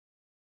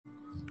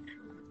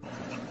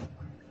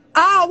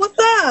Oh, what's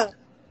up?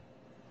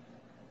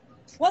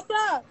 What's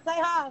up? Say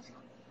hi.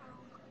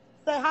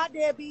 Say hi,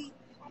 Debbie.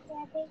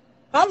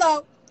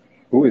 Hello.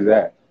 Who is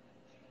that?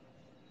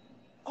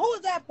 Who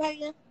is that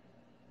paying?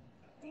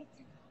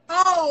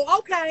 Oh,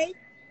 okay.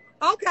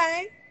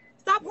 Okay.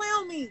 Stop playing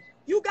on me.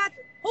 You got.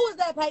 Who is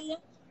that paying?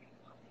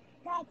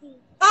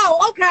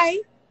 Oh, okay.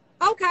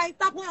 Okay.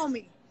 Stop playing on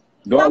me.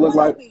 Do I Stop look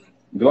playing like? on me.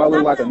 Do I look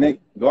Stop like a playing on me.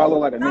 nigga? Do I look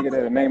like a Stop nigga playing.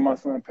 that'll name my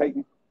son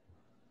Peyton?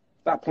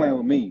 Stop playing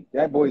with me.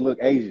 That boy look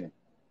Asian.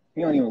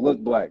 He don't even look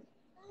black.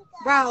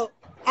 Bro,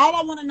 all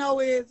I want to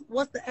know is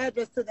what's the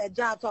address to that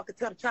job so I can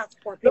tell the child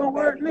support people. Don't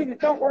worry, nigga.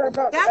 Don't worry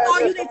about the That's all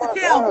you address need of to my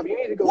tell job. me. You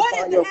need to go What is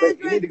find the your baby. You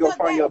address need to go to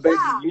find that your baby.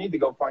 job? You need to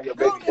go find your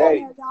Go baby down daddy.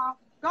 there, y'all.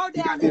 Go You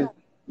down got there. this.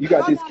 You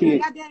got Go this down there.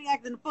 kid. Got daddy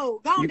acting the fool.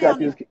 Go You down got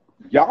there. this kid.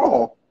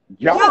 Y'all.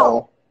 Y'all.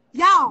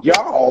 Y'all.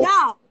 Y'all. Y'all.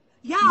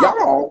 Y'all.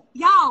 Y'all.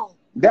 Y'all.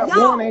 That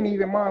Y'all. one ain't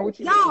even mine. What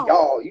you mean, Y'all.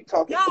 y'all? You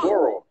talking Y'all.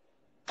 plural.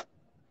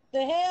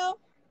 The hell?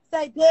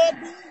 Say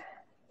deadbeat.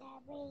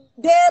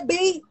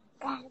 Deadbeat.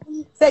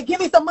 Say give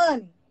me some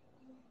money.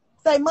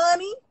 Say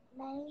money.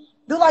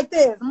 Do like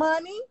this.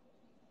 Money.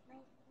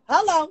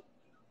 Hello.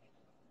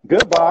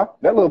 Goodbye.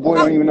 That little boy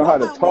don't even know how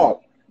to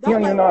talk. He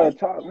don't even know how to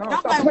talk. No, Don't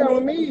stop play playing with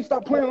with me. me.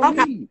 Stop playing with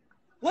Okay. me.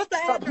 What's the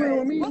Stop playing with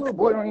address? me. What's Little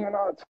boy don't even know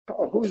how to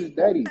talk. Who's his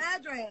daddy? the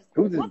address?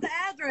 Who's his, What's the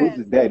who's address?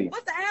 his daddy?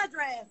 What's the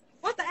address?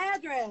 What's the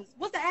address?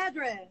 What's the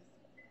address?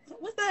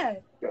 What's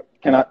that?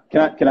 Can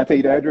I tell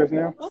you the address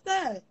now? What's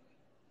that?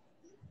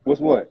 What's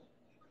what?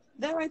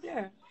 That right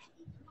there.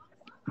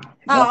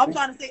 Oh, I'm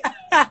trying to see.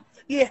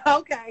 Yeah,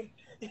 okay.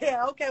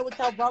 Yeah, okay with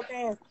your broke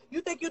ass. You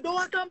think you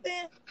doing something?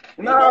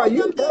 Nah, doing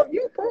you something?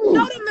 bro.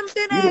 Show them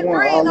thin You the ass one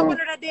dreads all up on.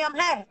 under that damn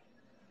hat.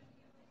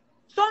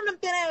 Show them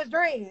thin ass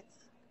dreads.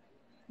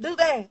 Do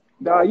that.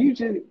 Nah, you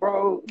just,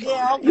 bro.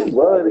 Yeah, okay. You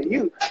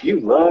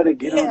love to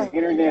get on Yeah, the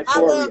internet I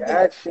for a love it.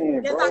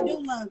 reaction, Yes, bro. I do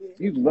love it.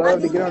 You I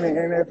love do to get on love the it.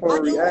 internet for I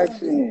a do love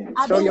reaction. it.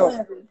 I do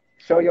love it.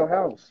 Show your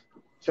house.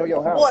 Show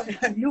your house. Boy,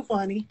 you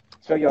funny.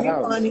 Show your You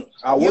house. funny.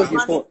 I You would get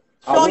funny. full.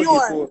 I Show would get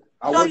yours. full.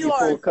 I Show would get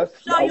full yours.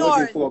 custody. Show I would yours.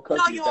 get full Show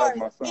custody if that was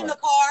yours. my son. In the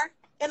car.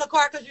 In the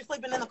car because you're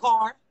sleeping in the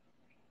car.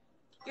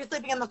 You're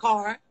sleeping in the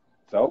car.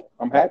 So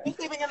I'm happy. You're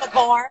sleeping in the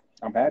car.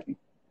 I'm happy.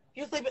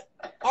 You're sleeping.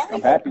 Are you?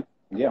 I'm happy.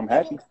 Yeah, I'm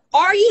happy.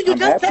 Are you? You I'm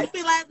just happy. texted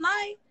me last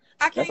night.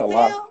 I can't That's a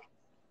lie. tell.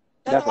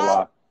 That's a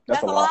lie.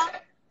 That's a lie.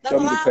 That's Show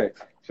a me the lie.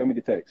 text. Show me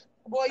the text.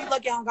 Boy, you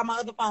lucky I don't got my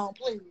other phone,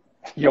 please.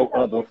 Your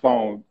other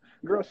phone.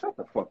 Girl, shut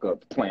the fuck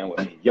up playing with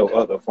me. Your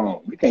other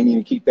phone. You can't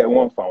even keep that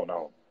one phone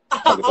on.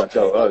 Talking about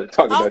your other.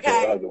 Talking about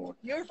your other one.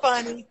 You're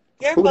funny.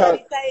 You're Who funny.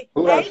 house- Say,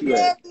 who hey, house you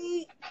at?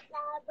 deadbeat.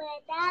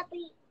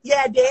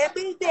 Yeah,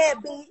 deadbeat.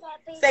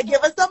 Say,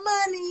 give us some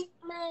money.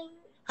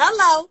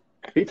 Hello.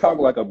 He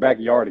talking like a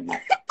backyardian.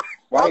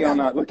 Why y'all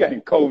not look at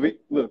him, COVID,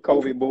 little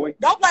COVID boy?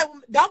 Don't play.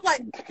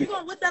 You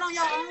gonna whip that on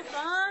your own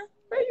son?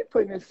 Man, you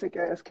putting this sick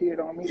ass kid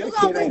on me. You That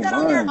gonna kid whip ain't that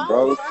on your mine, own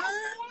bro. son?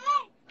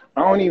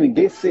 I don't even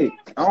get sick.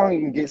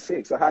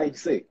 So how he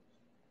sick?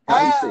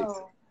 How he sick?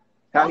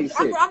 How he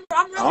sick?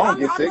 I'm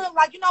really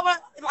like, you know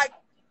what? Like,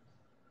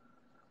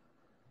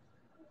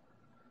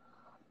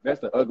 that's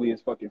the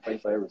ugliest fucking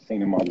face I ever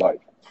seen in my life.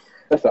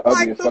 That's the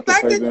ugliest the fucking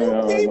fact face that I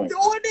ever you seen. keep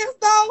doing this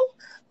though,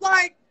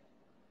 like,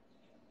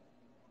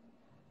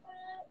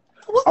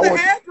 what's I the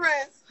want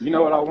address? You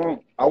know what I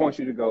want? I want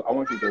you to go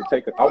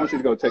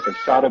take a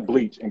shot of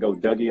bleach and go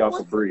Dougie off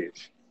a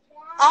bridge.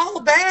 All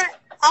that.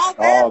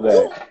 All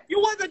that. You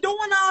wasn't doing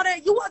all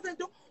that. You wasn't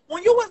doing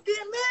when you was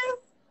getting this.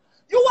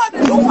 You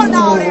wasn't doing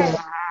all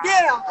that.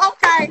 Yeah.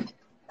 Okay.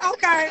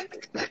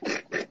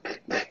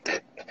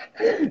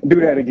 Do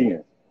that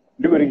again.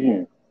 Do it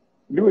again.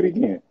 Do it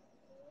again.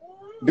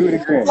 Do it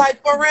again.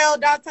 Like for real,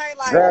 Dante.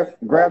 Like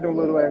grab them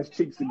little ass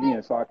cheeks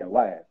again so I can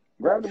laugh.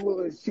 Grab them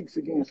little ass cheeks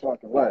again so I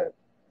can laugh.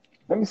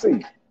 Let me see.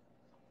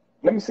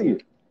 Let me see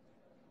it.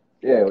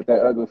 Yeah, with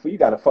that ugly fool. You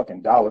got a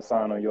fucking dollar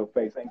sign on your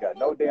face. Ain't got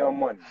no damn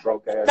money,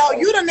 broke ass. No,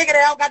 you the nigga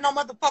that don't got no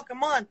motherfucking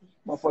money.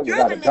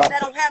 You're the nigga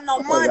that don't have no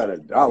money. Got a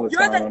dollar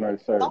sign on her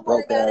shirt,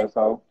 broke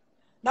asshole.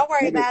 Don't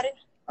worry about it.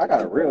 I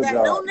got a real that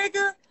job. New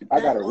nigga, I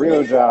got a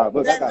real job.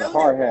 Look, I got a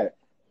hard hat.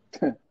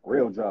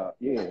 Real job.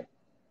 Yeah.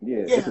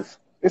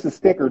 It's a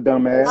sticker,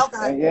 dumbass.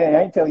 Okay. Yeah,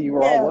 I ain't telling you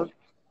where I work.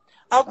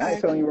 Okay. I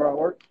ain't telling you where I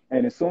work.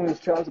 And as soon as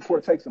child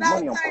support takes some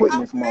money, I'm quitting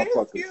this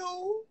motherfucker.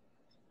 You.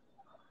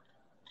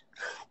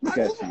 Look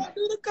I at just you. want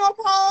you to come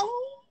home.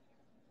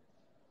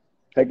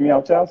 Take me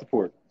out child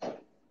support.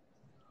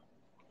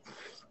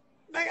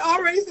 They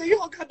already said you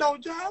don't got no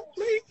job.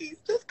 Please,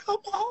 just come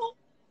home.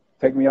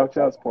 Take me out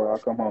child support. I'll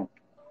come home.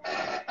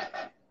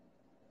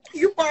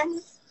 You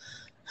promise?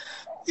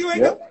 You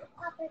ain't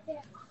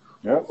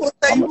Yep. Well,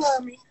 say you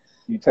love me.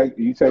 You say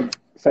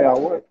I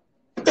what?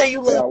 Say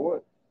you Say I love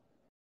what?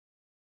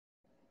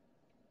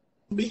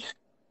 me.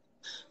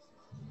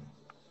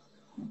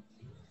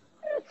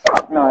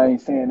 Fuck no, I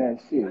ain't saying that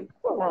shit.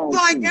 What's wrong with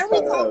Like you? every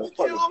time with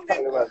you on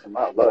Talking about some,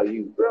 I love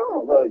you. Girl, I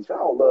don't love you. I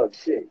don't love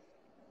shit.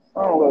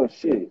 I don't love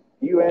shit.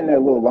 You and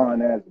that little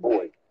lying ass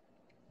boy.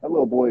 That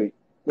little boy,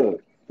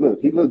 look,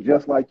 he look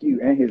just like you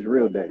and his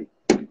real daddy.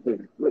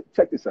 Look,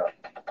 check this out.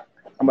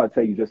 I'm about to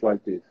tell you just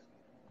like this.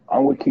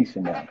 I'm with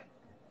Keisha now.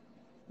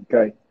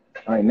 Okay?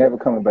 I ain't never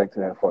coming back to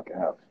that fucking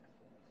house.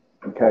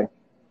 Okay?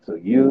 So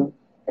you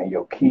and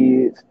your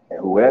kids and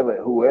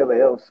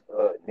whoever else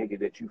nigga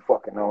that you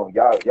fucking on,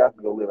 y'all can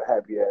go live a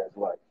happy ass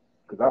life.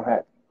 Cause I'm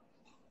happy.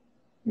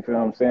 You feel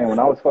what I'm saying? When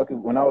I was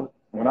fucking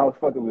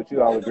with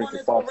you, I was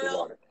drinking Foster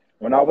water.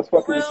 When I was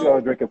fucking with you, I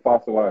was drinking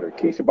Foster water.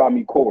 Keisha bought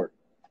me Cord.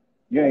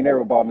 You ain't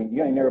never bought me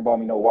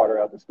no water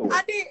out the store.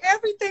 I did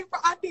everything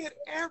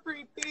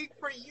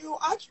for you.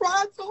 I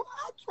tried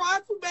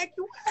to make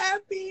you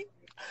happy.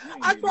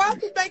 I tried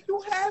to make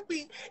you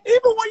happy.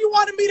 Even when you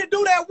wanted me to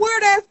do that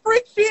weird ass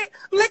freak shit,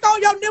 lick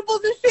on your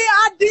nipples and shit,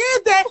 I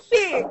did that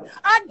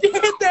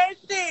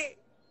shit.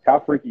 How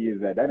freaky is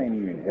that? That ain't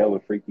even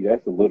hella freaky.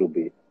 That's a little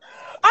bit.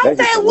 I'm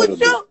saying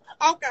with you.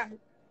 Okay.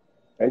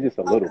 That's just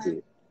a little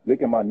bit.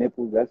 Licking my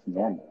nipples, that's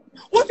normal.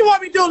 What you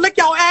want me to do? Lick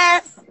your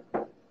ass?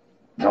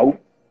 No.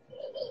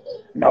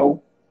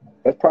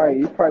 It's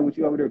probably what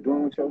you over there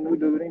doing with your new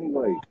dude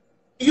anyway.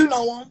 You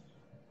know him.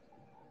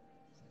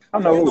 I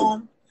know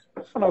who.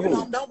 I know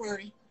who. Don't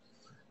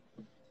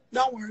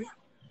worry.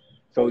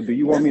 So do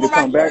you want me to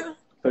come back?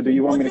 So do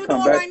you want me to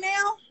come back?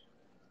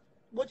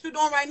 What you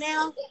doing right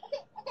now?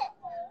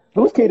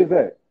 Whose kid is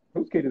that?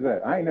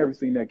 I ain't never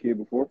seen that kid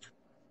before.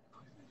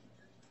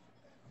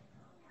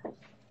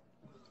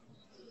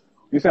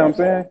 You see what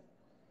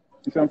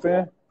I'm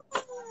saying?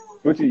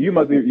 But you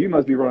must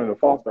be running a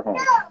foster home.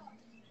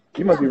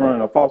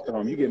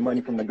 You get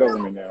money from the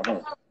government now,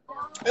 huh?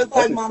 It's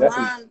like my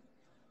mind.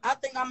 I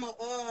think I'm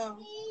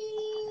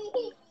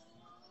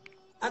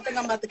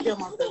about to kill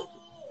myself.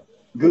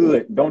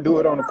 Good. Don't do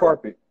it on the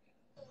carpet.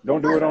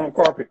 Don't get no blood on the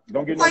carpet. You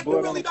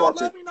really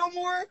don't love me no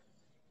more?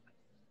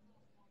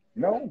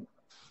 No.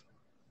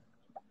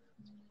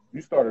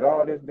 You started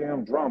all this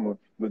damn drama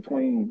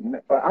between.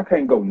 I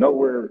can't go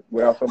nowhere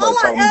without somebody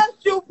calling me. All I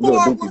asked you for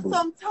was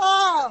some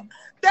time.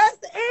 That's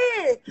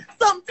it.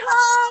 Some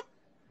time.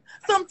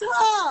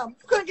 You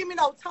couldn't give me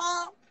no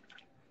time.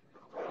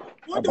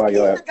 What do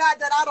Keisha got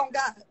that I don't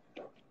got?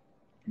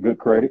 Good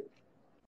credit.